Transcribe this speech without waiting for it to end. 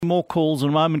More calls in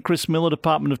a moment. Chris Miller,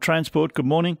 Department of Transport. Good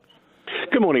morning.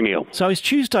 Good morning, Neil. So is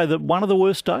Tuesday one of the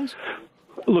worst days?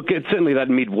 Look, it's certainly that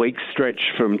midweek stretch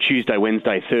from Tuesday,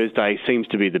 Wednesday, Thursday seems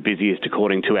to be the busiest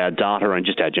according to our data and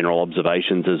just our general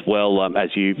observations as well.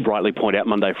 As you rightly point out,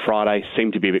 Monday, Friday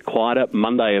seem to be a bit quieter.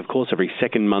 Monday, of course, every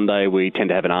second Monday we tend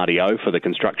to have an RDO for the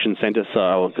construction centre,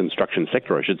 or construction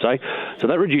sector, I should say. So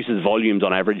that reduces volumes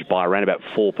on average by around about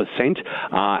 4%.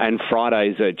 And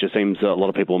Fridays, it just seems a lot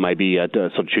of people may be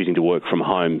sort of choosing to work from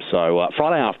home. So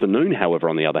Friday afternoon, however,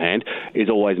 on the other hand, is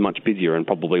always much busier and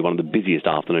probably one of the busiest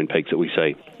afternoon peaks that we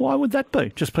see. Why would that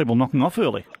be? Just people knocking off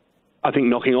early? I think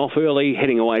knocking off early,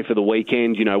 heading away for the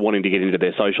weekend, wanting to get into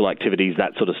their social activities,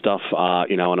 that sort of stuff,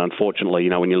 and unfortunately,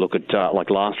 when you look at, like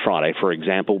last Friday, for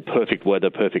example, perfect weather,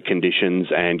 perfect conditions,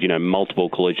 and, multiple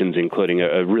collisions, including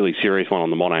a really serious one on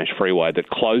the Monash Freeway that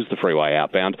closed the freeway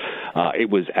outbound.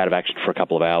 It was out of action for a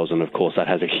couple of hours, and of course that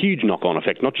has a huge knock-on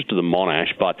effect, not just to the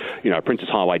Monash, but, Princess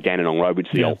Highway, Dandenong Road, which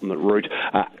is the ultimate route,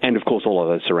 and of course all of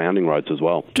those surrounding roads as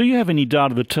well. Do you have any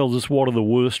data that tells us what are the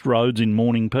worst roads in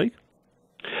morning peak?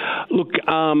 Look,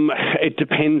 it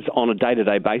depends on a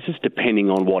day-to-day basis, depending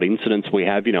on what incidents we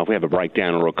have. If we have a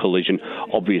breakdown or a collision,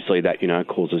 obviously that,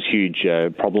 causes huge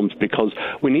problems because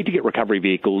we need to get recovery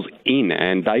vehicles in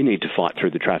and they need to fight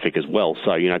through the traffic as well.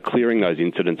 So, clearing those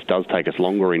incidents does take us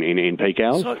longer in peak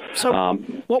hours. So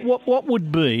what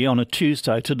would be on a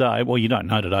Tuesday today, well, you don't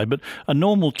know today, but a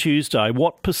normal Tuesday,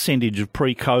 what percentage of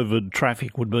pre-COVID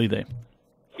traffic would be there?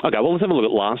 Okay, well, let's have a look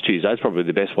at last Tuesday. It's probably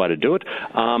the best way to do it.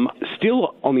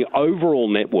 Still, on the overall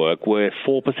network, we're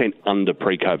 4% under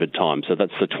pre-COVID time. So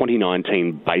that's the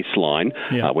 2019 baseline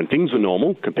when things were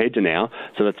normal compared to now.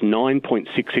 So that's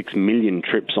 9.66 million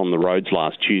trips on the roads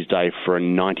last Tuesday for a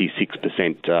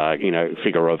 96%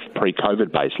 figure of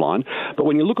pre-COVID baseline. But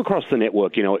when you look across the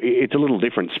network, it's a little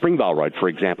different. Springvale Road, for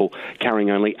example, carrying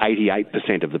only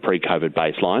 88% of the pre-COVID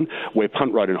baseline, where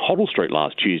Punt Road and Hoddle Street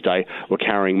last Tuesday were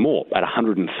carrying more at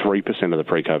 103% of the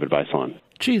pre-COVID baseline.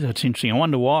 Gee, that's interesting. I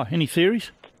wonder why. Any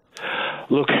theories?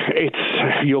 Look,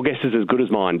 your guess is as good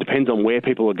as mine. Depends on where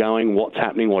people are going, what's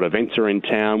happening, what events are in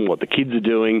town, what the kids are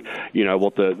doing,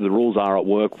 what the rules are at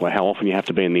work, how often you have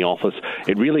to be in the office.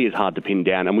 It really is hard to pin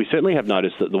down. And we certainly have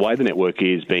noticed that the way the network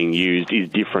is being used is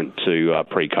different to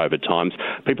pre-COVID times.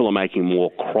 People are making more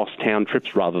cross-town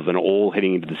trips rather than all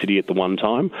heading into the city at the one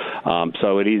time.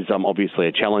 So it is obviously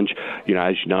a challenge.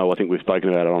 As you know, I think we've spoken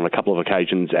about it on a couple of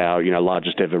occasions, our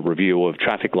largest ever review of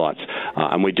traffic lights.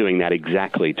 And we're doing that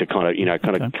exactly to kind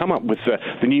of come up with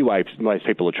the new ways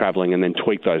people are travelling and then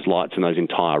tweak those lights and those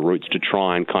entire routes to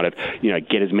try and kind of,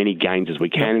 get as many gains as we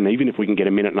can. And even if we can get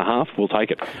a minute and a half, we'll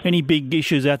take it. Any big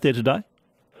issues out there today?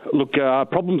 Look,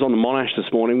 problems on the Monash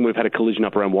this morning. We've had a collision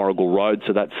up around Warrigal Road,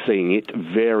 so that's seeing it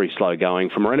very slow going.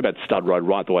 From around about Stud Road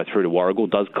right the way through to Warrigal,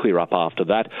 does clear up after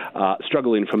that.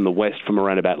 Struggle in from the west, from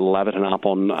around about Laverton up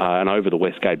on and over the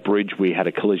Westgate Bridge. We had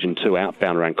a collision too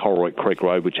outbound around Coralroy Creek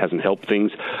Road, which hasn't helped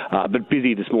things. But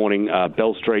busy this morning,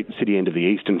 Bell Street, city end of the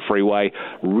Eastern Freeway.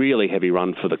 Really heavy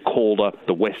run for the Calder,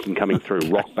 the Western coming through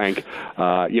Rockbank.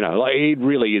 It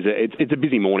really is. It's a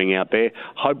busy morning out there.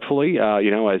 Hopefully,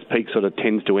 as peak sort of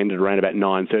tends to end at around about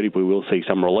 9:30, we will see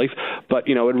some relief. But,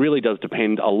 it really does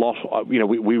depend a lot. We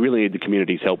really need the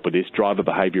community's help with this. Driver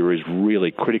behaviour is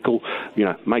really critical.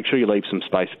 Make sure you leave some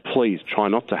space. Please try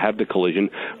not to have the collision,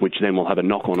 which then will have a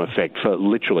knock-on effect for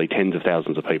literally tens of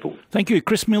thousands of people. Thank you.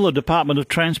 Chris Miller, Department of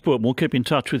Transport. We'll keep in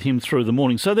touch with him through the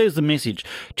morning. So there's the message.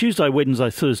 Tuesday, Wednesday,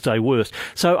 Thursday, worst.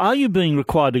 So are you being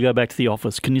required to go back to the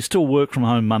office? Can you still work from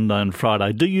home Monday and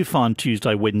Friday? Do you find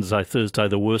Tuesday, Wednesday, Thursday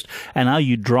the worst? And are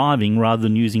you driving rather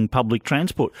than using public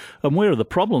transport? And where are the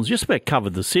problems? Just about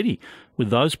covered the city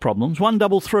with those problems.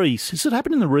 133. Does it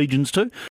happen in the regions too?